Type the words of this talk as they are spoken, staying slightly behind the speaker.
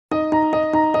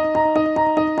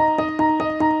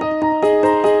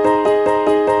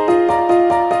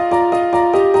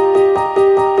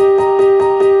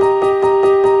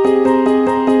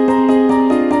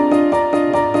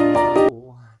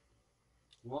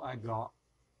what I got.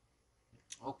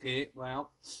 Okay,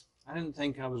 well, I didn't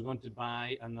think I was going to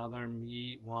buy another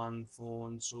Mione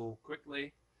phone so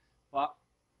quickly, but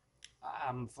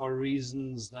for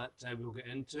reasons that we'll get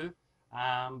into.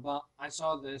 But I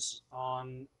saw this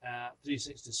on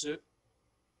 360 Soup,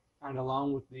 and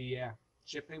along with the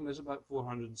shipping was about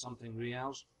 400 and something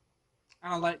reals,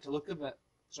 and I liked the look of it.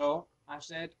 So I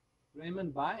said,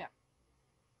 Raymond, buy it.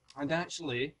 And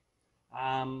actually,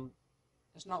 um,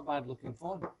 it's not a bad looking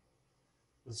phone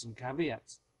with some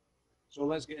caveats. So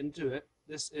let's get into it.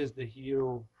 This is the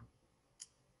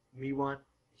Mione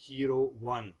Hero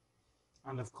 1.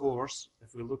 And of course,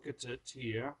 if we look at it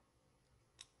here,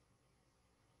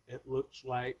 it looks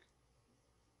like,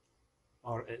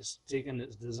 or it's taken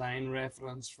its design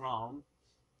reference from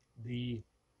the,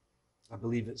 I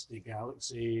believe it's the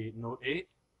Galaxy Note 8.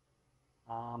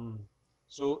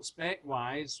 So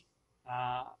spec-wise,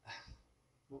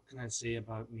 what can I say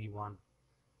about Mione?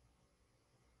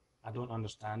 I don't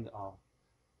understand it all.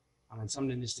 I mean,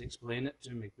 somebody needs to explain it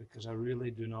to me because I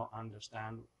really do not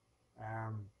understand.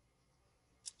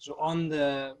 So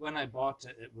when I bought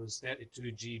it, it was 32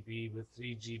 GB with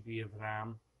 3 GB of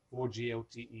RAM, 4G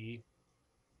LTE.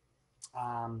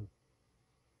 I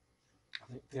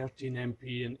think 13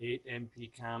 MP and 8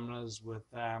 MP cameras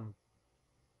with a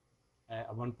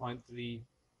 1.3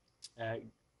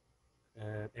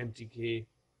 MTK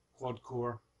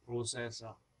quad-core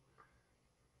processor.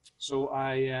 So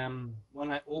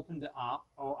when I opened it up,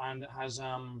 and it has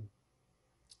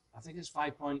I think it's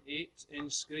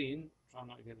 5.8-inch screen. Try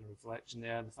not to get the reflection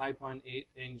there. The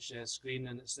 5.8-inch screen,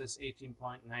 and it's this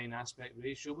 18.9 aspect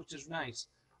ratio, which is nice.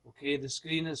 Okay, the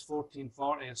screen is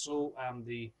 1440, so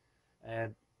the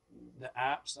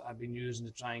apps that I've been using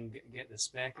to try and get the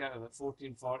spec out of it,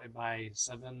 1440 by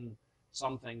 7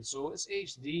 something. So it's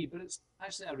HD, but it's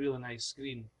actually a really nice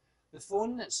screen. The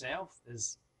phone itself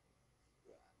is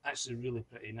actually really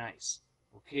pretty nice.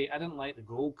 Okay, I didn't like the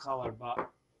gold color, but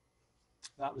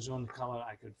that was the only color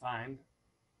I could find.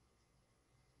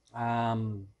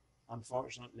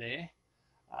 Unfortunately,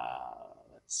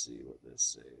 let's see what this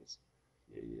says.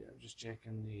 Yeah, I'm just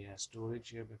checking the storage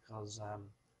here because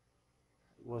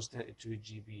it was 32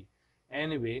 GB.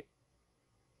 Anyway,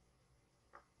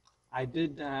 I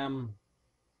did.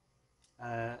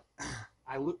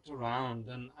 I looked around,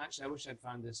 and actually, I wish I'd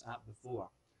found this app before.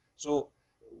 So,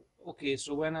 okay,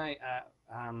 so when I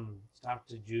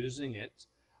started using it,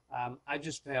 I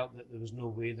just felt that there was no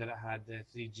way that it had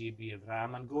 3 GB of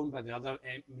RAM. And going by the other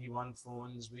Mione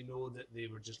phones, we know that they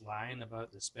were just lying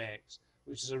about the specs,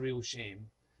 which is a real shame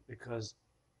because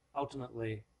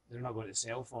ultimately they're not going to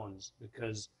sell phones.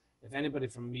 Because if anybody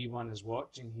from Mione is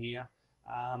watching here,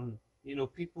 you know,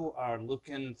 people are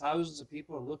looking, thousands of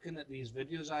people are looking at these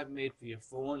videos I've made for your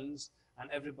phones, and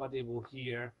everybody will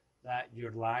hear that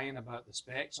you're lying about the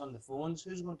specs on the phones.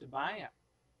 Who's going to buy it?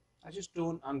 I just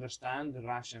don't understand the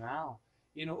rationale.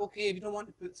 You know, okay, if you don't want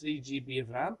to put 3 GB of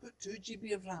RAM, put 2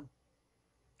 GB of RAM.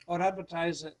 Or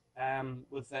advertise it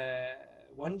with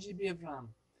 1 GB of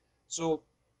RAM. So,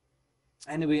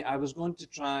 anyway, I was going to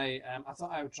try, I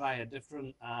thought I would try a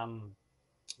different,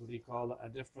 what do you call it, a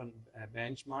different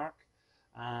benchmark,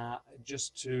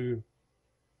 just to,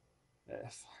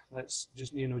 let's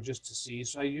just, you know, just to see.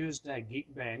 So I used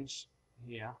Geekbench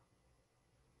here.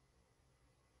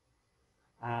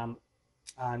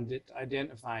 And it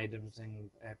identified everything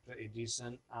pretty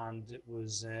decent, and it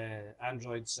was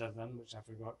Android 7, which I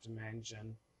forgot to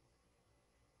mention.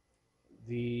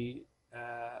 The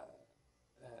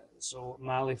so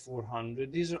Mali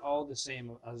 400. These are all the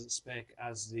same as spec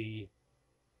as the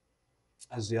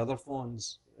other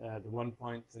phones. The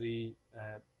 1.3.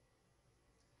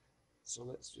 So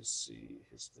let's just see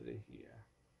history here.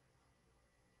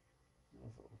 I don't know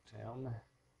if it will tell me.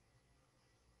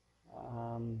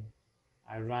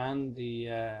 I ran the,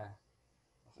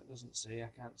 it doesn't say, I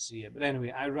can't see it, but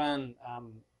anyway, I ran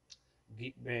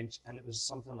Geekbench, and it was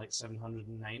something like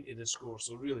 790 the score,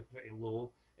 so really pretty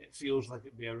low. It feels like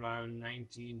it'd be around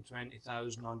 19,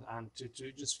 20,000 on Antutu.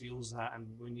 It just feels that,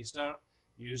 and when you start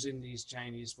using these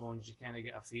Chinese phones, you kind of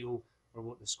get a feel for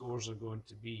what the scores are going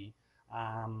to be,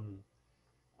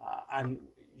 and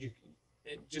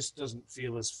it just doesn't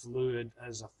feel as fluid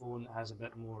as a phone that has a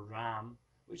bit more RAM,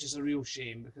 which is a real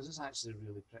shame because it's actually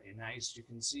really pretty nice. You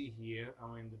can see here, I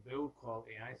mean, the build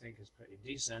quality I think is pretty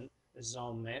decent. This is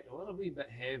all metal, a little wee bit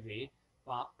heavy,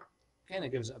 but kind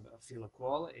of gives it a bit of feel of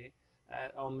quality.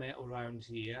 All metal around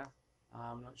here.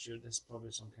 I'm not sure, this is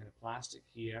probably some kind of plastic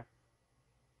here.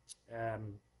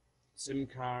 SIM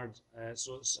card,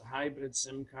 so it's a hybrid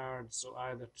SIM card, so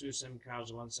either 2 SIM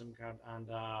cards or 1 SIM card and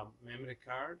a memory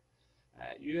card.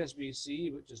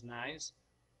 USB-C, which is nice.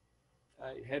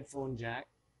 headphone jack,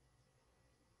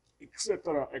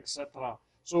 etc., etc.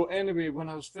 So anyway, when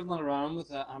I was fiddling around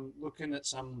with it, I'm looking at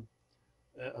some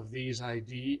of these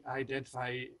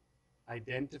identifying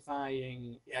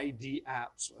ID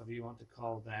apps, whatever you want to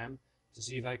call them, to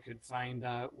see if I could find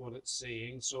out what it's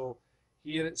saying. So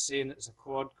here it's saying it's a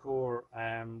quad-core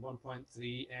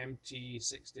 1.3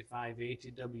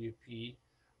 MT6580 WP.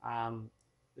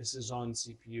 This is on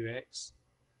CPUX.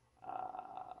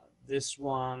 This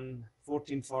one,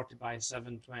 1440 by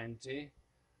 720.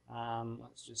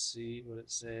 Let's just see what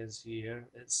it says here.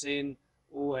 It's saying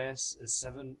OS is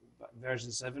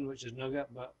version 7, which is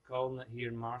Nougat, but calling it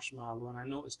here Marshmallow. And I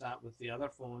noticed that with the other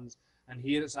phones. And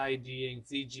here it's IDing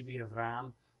 3 GB of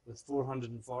RAM with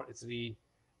 443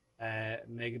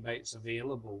 megabytes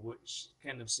available, which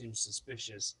kind of seems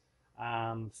suspicious.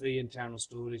 Free internal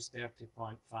storage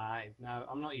 30.5. Now,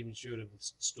 I'm not even sure if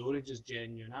the storage is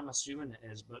genuine. I'm assuming it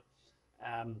is, but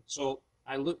so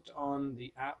I looked on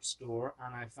the App Store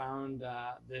and I found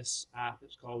this app.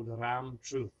 It's called RAM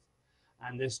Truth,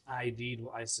 and this ID'd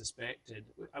what I suspected.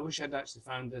 I wish I'd actually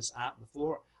found this app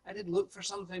before. I did look for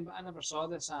something, but I never saw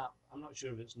this app. I'm not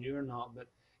sure if it's new or not, but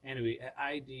anyway, it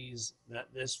IDs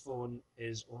that this phone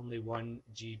is only 1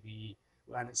 GB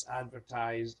when it's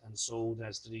advertised and sold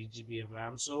as 3 GB of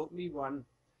RAM. So Mione,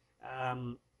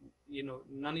 you know,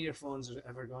 none of your phones are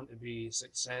ever going to be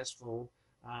successful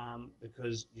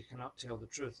because you cannot tell the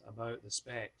truth about the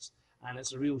specs. And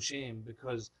it's a real shame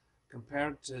because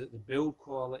compared to the build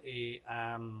quality,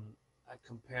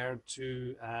 compared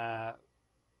to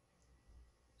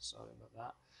sorry about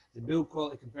that, the build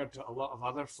quality compared to a lot of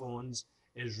other phones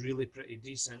is really pretty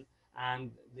decent,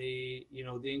 and they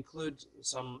include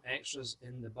some extras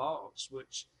in the box,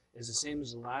 which is the same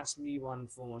as the last Mione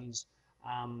phones.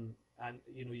 And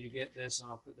you get this,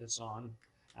 and I'll put this on,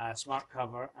 smart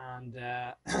cover, and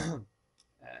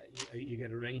you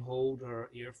get a ring holder,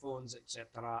 earphones,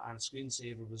 etc. And a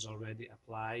screensaver was already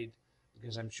applied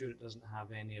because I'm sure it doesn't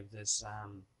have any of this,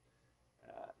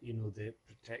 the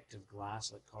protective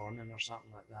glass like Corning or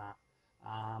something like that.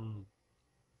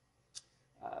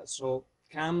 So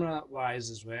camera-wise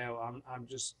as well,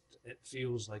 it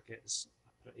feels like it's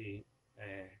a pretty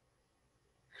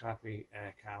crappy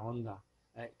camera.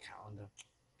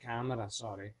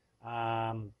 Sorry.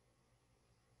 I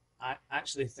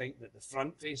actually think that the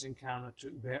front-facing camera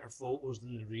took better photos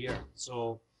than the rear.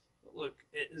 So, look,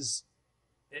 it is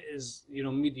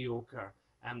mediocre.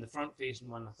 And the front-facing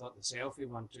one, I thought the selfie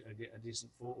one took a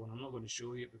decent photo, and I'm not going to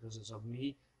show you it because it's of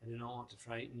me. I do not want to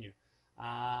frighten you.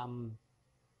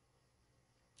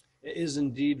 It is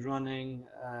indeed running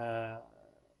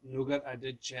Nougat. I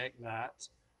did check that,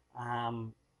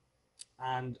 and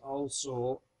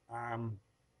also.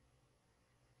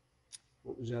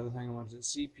 What was the other thing I wanted?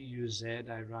 CPU-Z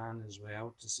I ran as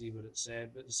well to see what it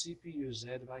said. But the CPU-Z,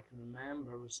 if I can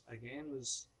remember,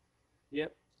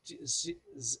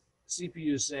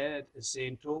 CPU-Z is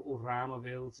saying total RAM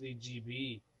available 3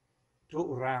 GB.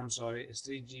 Total RAM, sorry, is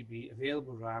 3 GB.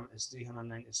 Available RAM is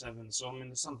 397. So, I mean,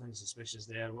 there's something suspicious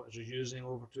there. What is it using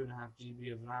over 2.5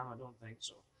 GB of RAM? I don't think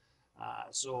so.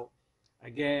 So,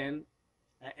 again,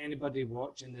 anybody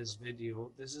watching this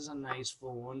video, this is a nice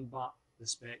phone, but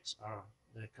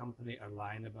the company are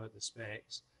lying about the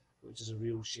specs, which is a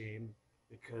real shame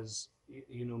because,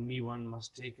 Mione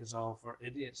must take us all for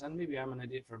idiots. And maybe I'm an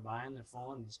idiot for buying their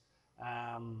phones.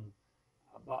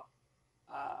 But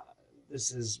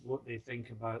this is what they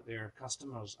think about their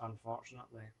customers,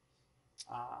 unfortunately.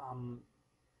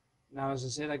 Now, as I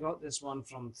said, I got this one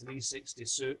from 360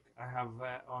 Souk. I have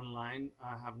online.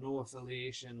 I have no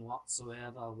affiliation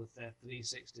whatsoever with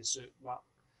 360 Souk, but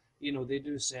they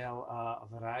do sell a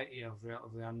variety of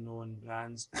relatively unknown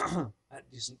brands at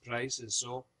decent prices.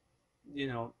 So,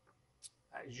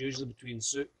 it's usually between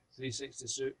Souk, 360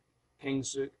 Souk, King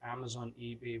Souk, Amazon,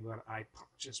 eBay, where I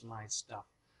purchase my stuff.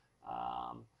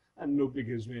 And nobody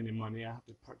gives me any money. I have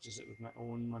to purchase it with my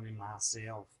own money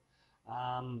myself.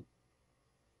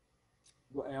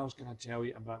 What else can I tell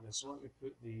you about this? So let me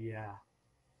put the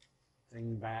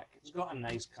thing back. It's got a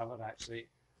nice cover, actually.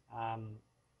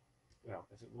 Well,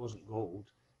 if it wasn't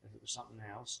gold, if it was something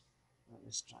else. Let me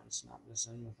just try and snap this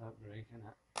in without breaking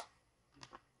it.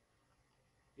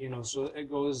 So it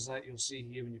goes that you'll see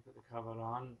here when you put the cover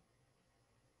on.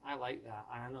 I like that.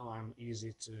 I know I'm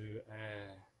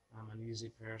I'm an easy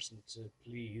person to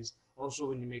please. Also,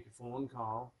 when you make a phone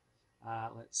call,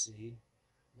 let's see.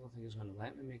 I don't think it's going to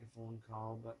let me make a phone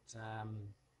call, but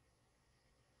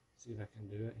see if I can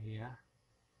do it here.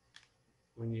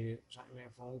 When you try to make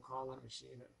a phone call, let me see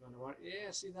if it's going to work.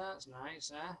 Yeah, see, that's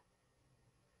nice, eh?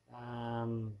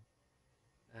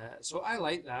 So I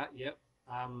like that, yep.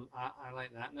 I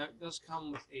like that. Now it does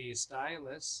come with a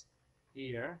stylus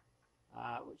here,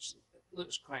 which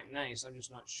looks quite nice. I'm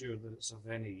just not sure that it's of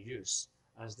any use,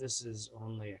 as this is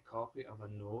only a copy of a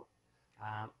note.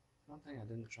 One thing I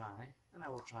didn't try, and I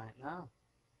will try it now,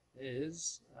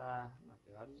 is, oh my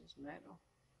God, is this metal?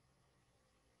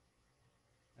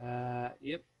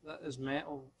 Yep, that is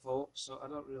metal, folks, so I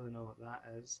don't really know what that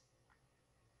is.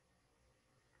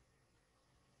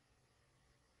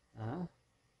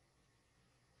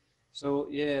 So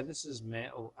yeah, this is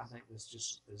metal. I think this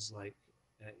just is like,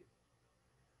 it,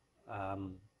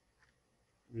 um,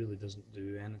 really doesn't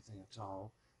do anything at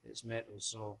all. It's metal,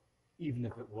 so even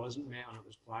if it wasn't metal and it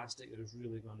was plastic, it was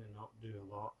really going to not do a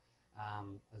lot,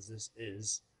 as this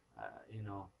is, you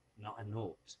know, not a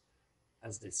note,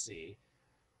 as they say.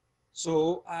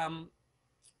 So,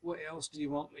 what else do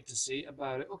you want me to say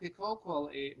about it? Okay, call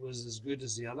quality was as good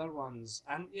as the other ones.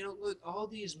 And, you know, look, all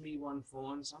these Mi 1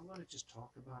 phones, I'm going to just talk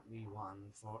about Mi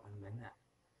 1 for a minute.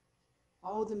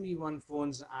 All the Mi 1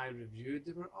 phones that I reviewed,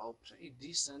 they were all pretty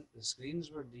decent. The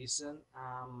screens were decent.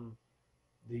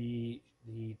 The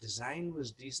design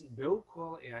was decent. Build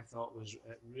quality I thought was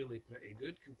really pretty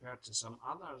good compared to some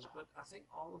others. But I think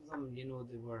all of them, you know,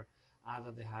 they were either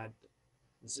they had,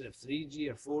 instead of 3G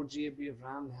or 4 GB of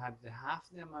RAM, they had the half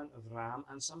the amount of RAM,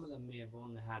 and some of them may have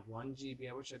only had 1 GB.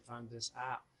 I wish I'd found this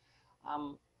app.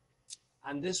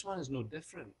 And this one is no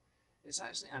different. It's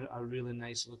actually a really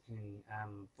nice looking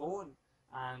phone,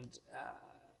 and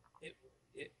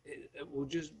it will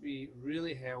just be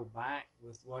really held back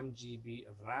with 1 GB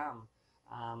of RAM,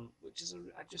 which is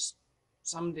I just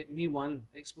someday Mi 1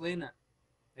 explain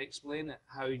it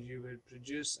how you would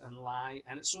produce and lie,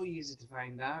 and it's so easy to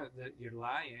find out that you're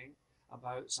lying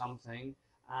about something,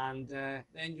 and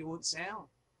then you won't sell.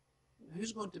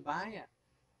 Who's going to buy it?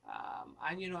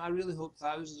 And you know, I really hope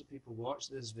thousands of people watch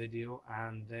this video,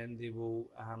 and then they will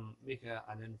make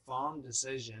an informed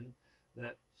decision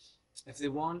that if they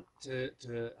want to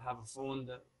have a phone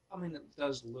that, I mean, it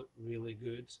does look really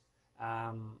good,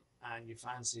 and you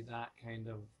fancy that kind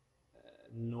of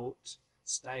note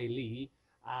style,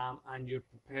 and you're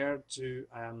prepared to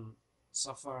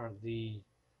suffer the,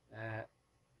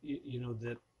 you know,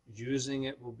 that using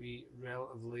it will be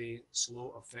relatively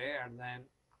slow affair, then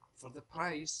for the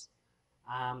price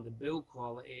and the build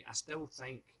quality, I still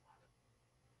think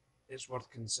it's worth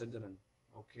considering.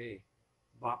 Okay,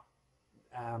 but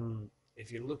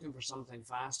if you're looking for something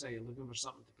faster, you're looking for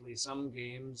something to play some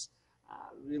games,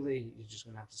 really you're just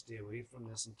going to have to stay away from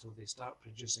this until they start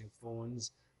producing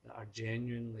phones that are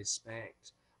genuinely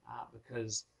spec'd,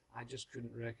 because I just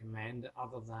couldn't recommend it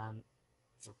other than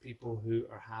for people who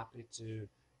are happy to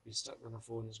be stuck with a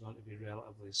phone that's going to be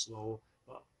relatively slow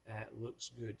but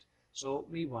looks good. So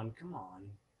Mi 1, come on.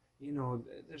 You know,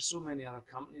 there's so many other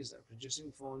companies that are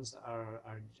producing phones that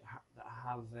that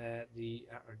have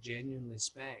are genuinely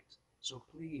spec'd. So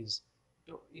please,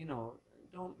 don't, you know,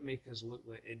 don't make us look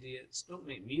like idiots. Don't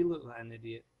make me look like an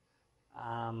idiot.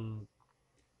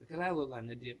 Because I look like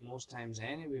an idiot most times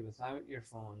anyway without your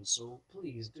phone. So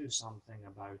please do something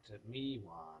about it. Mi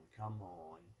 1, come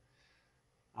on.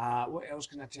 What else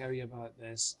can I tell you about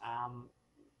this?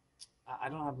 I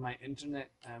don't have my internet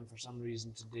for some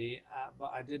reason today,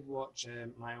 but I did watch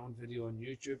my own video on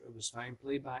YouTube. It was fine.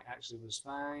 Playback actually was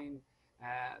fine.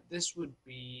 This would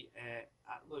be,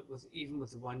 look, even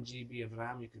with the 1 GB of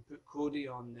RAM, you could put Kodi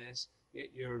on this,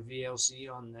 get your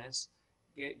VLC on this,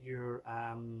 get your,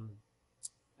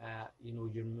 you know,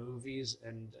 your movies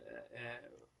and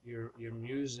your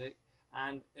music,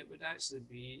 and it would actually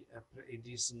be a pretty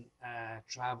decent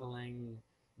traveling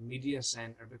media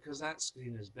center, because that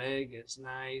screen is big, it's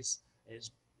nice, it's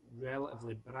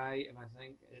relatively bright, and I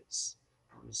think it's,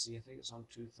 let me see, I think it's on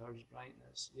 2/3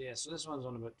 brightness. Yeah, so this one's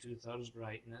on about 2/3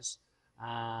 brightness,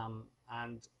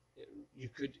 and you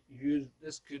could use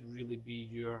this, could really be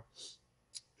your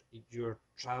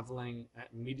traveling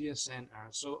media center.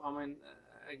 So I mean,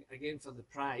 again, for the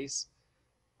price,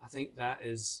 I think that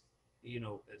is, you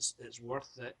know, it's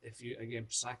worth it if you again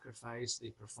sacrifice the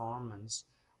performance.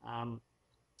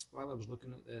 While I was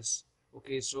looking at this,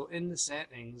 okay, so in the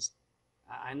settings,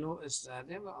 I noticed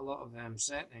they've got a lot of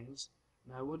settings.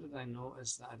 Now, what did I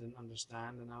notice that I didn't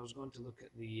understand? And I was going to look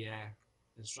at the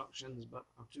instructions, but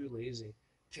I'm too lazy.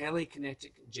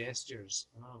 Telekinetic gestures.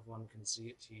 I don't know if one can see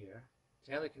it here.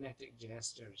 Telekinetic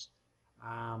gestures.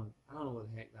 I don't know what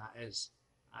the heck that is.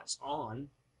 That's on,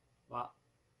 but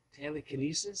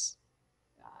telekinesis?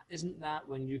 Isn't that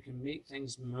when you can make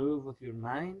things move with your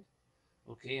mind?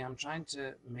 Okay, I'm trying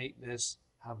to make this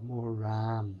have more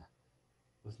RAM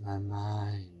with my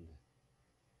mind.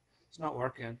 It's not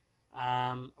working.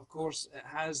 Of course, it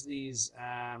has these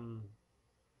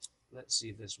let's see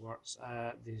if this works.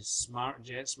 The smart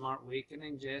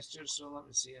wakening gesture. So let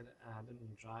me see. I didn't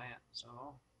even try it. So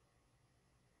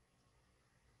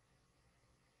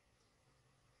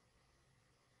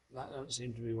that doesn't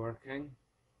seem to be working.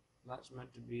 That's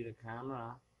meant to be the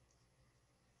camera.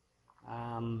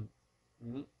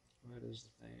 Where is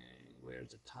the thing? Where's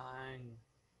the time?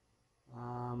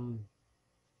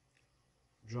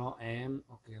 Draw M.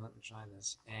 Okay, let me try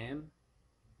this. M.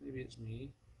 Maybe it's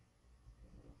me.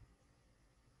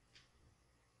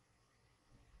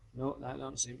 No, that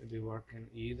doesn't seem to be working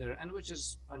either, and which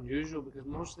is unusual because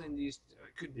mostly in these,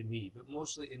 it could be me, but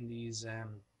mostly in these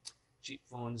cheap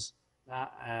phones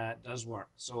that does work.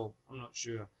 So I'm not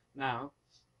sure. Now,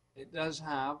 it does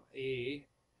have a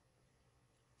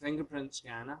fingerprint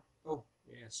scanner. Oh,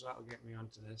 yeah, so that'll get me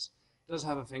onto this. It does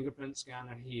have a fingerprint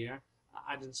scanner here.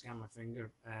 I didn't scan my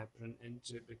fingerprint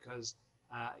into it because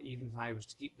even if I was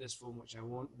to keep this phone, which I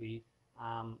won't be,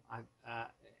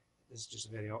 this is just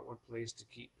a very awkward place to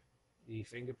keep the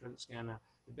fingerprint scanner.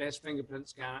 The best fingerprint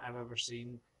scanner I've ever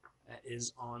seen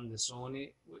is on the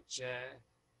Sony, which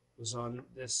was on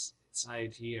this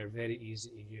side here, very easy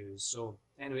to use. So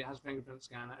anyway, it has fingerprint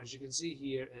scanner. As you can see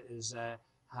here, it is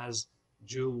has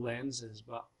dual lenses,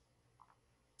 but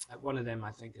one of them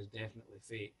I think is definitely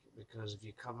fake because if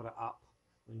you cover it up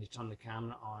when you turn the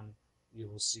camera on, you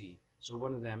will see. So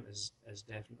one of them is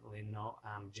definitely not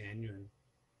genuine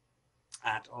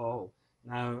at all.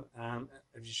 Now,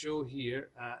 if you show here,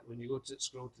 when you go to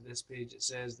scroll to this page, it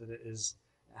says that it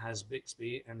has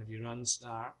Bixby, and if you run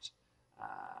start,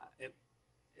 it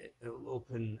will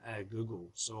open Google.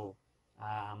 So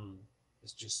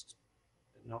it's just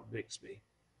not Bixby.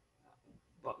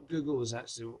 But Google has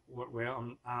actually worked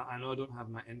well. I know I don't have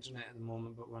my internet at the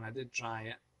moment, but when I did try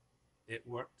it, it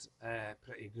worked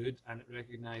pretty good, and it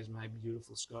recognised my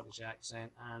beautiful Scottish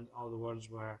accent, and all the words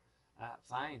were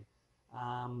fine.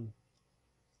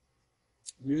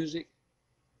 Music,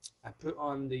 I put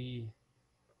on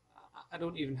I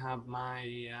don't even have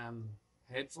my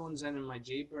headphones in my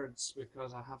Jaybirds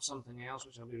because I have something else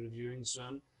which I'll be reviewing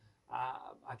soon.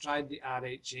 I tried the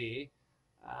RHA,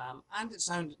 and it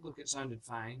sounded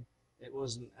fine. It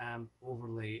wasn't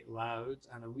overly loud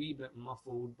and a wee bit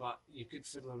muffled, but you could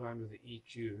fiddle around with the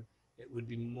EQ. It would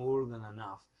be more than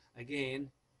enough.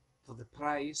 Again, for the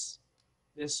price,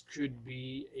 this could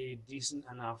be a decent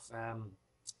enough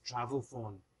travel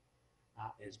phone.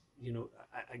 Is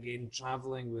again,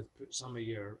 traveling with, put some of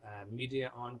your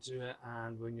media onto it,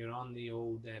 and when you're on the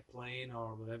old plane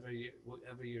or whatever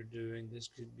you're doing, this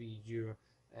could be your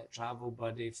travel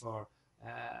buddy for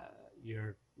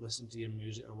your listening to your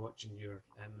music or watching your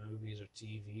movies or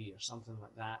TV or something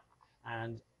like that.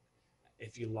 And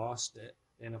if you lost it,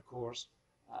 then of course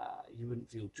you wouldn't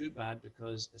feel too bad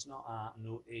because it's not a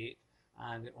Note 8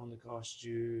 and it only costs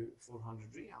you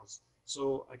 400 reals.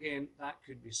 So again, that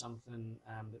could be something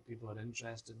that people are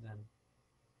interested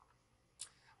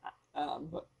in,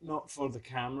 but not for the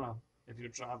camera if you're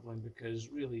traveling, because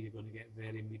really you're going to get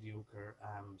very mediocre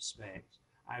specs.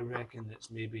 I reckon it's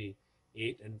maybe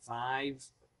 8 and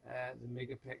 5 the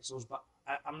megapixels, but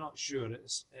I'm not sure.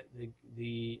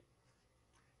 They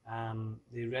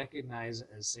recognize it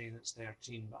as saying it's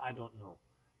 13, but I don't know.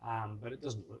 But it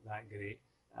doesn't look that great.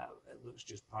 It looks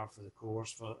just par for the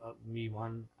course for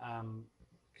Mione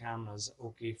cameras,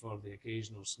 okay for the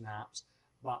occasional snaps,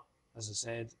 but as I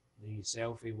said, the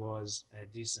selfie was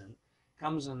decent.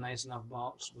 Comes in a nice enough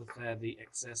box with the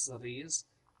accessories,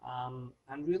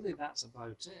 and really that's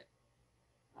about it.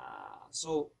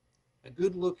 So a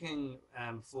good looking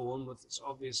phone with, it's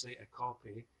obviously a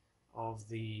copy of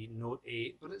the Note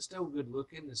 8, but it's still good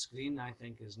looking. The screen I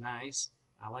think is nice.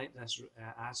 I like this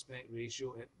aspect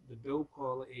ratio. The build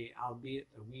quality, albeit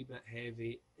a wee bit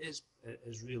heavy, is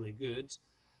really good.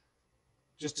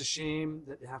 Just a shame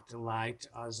that they have to lie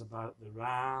to us about the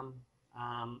RAM.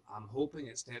 I'm hoping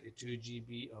it's 32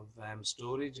 GB of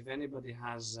storage. If anybody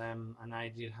has an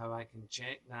idea how I can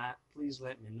check that, please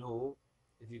let me know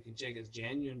if you can check it's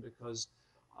genuine, because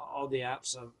all the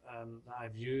apps that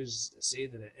I've used say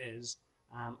that it is.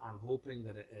 I'm hoping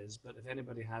that it is, but if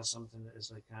anybody has something that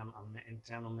is like an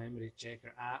internal memory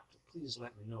checker app, please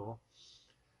let me know.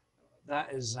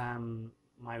 That is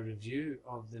my review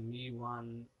of the Mi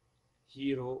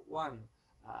Hero 1.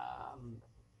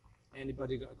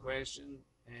 Anybody got a question,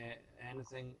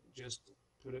 anything, just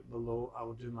put it below. I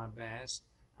will do my best.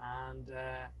 And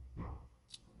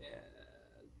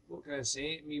what can I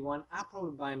say? Mi 1, I'll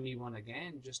probably buy Mi 1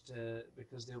 again, just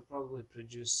because they'll probably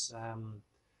produce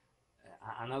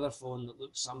another phone that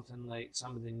looks something like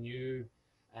some of the new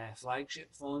flagship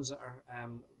phones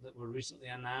that were recently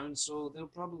announced. So they'll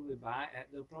probably buy it.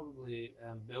 They'll probably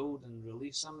build and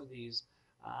release some of these,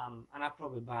 and I'll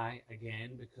probably buy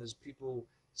again because people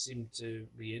seem to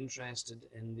be interested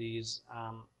in these,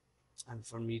 and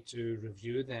for me to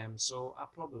review them. So I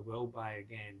probably will buy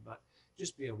again, but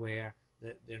just be aware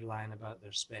that they're lying about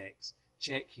their specs.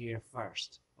 Check here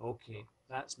first. Okay,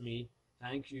 that's me.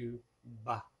 Thank you.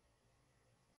 Bye.